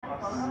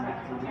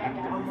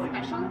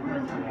Special?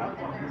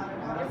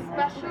 The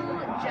special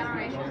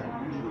generation.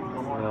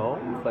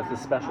 No, but the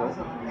special.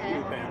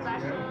 Okay.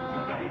 Special.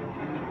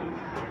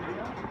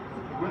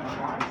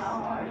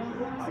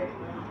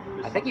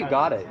 I think you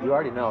got it. You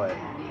already know it.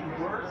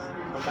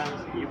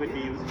 Sometimes you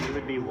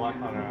would be what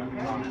on a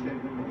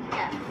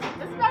Yes.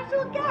 The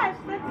special guest.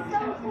 That's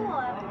so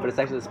cool. But it's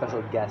actually the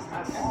special guests.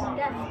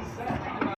 Yes.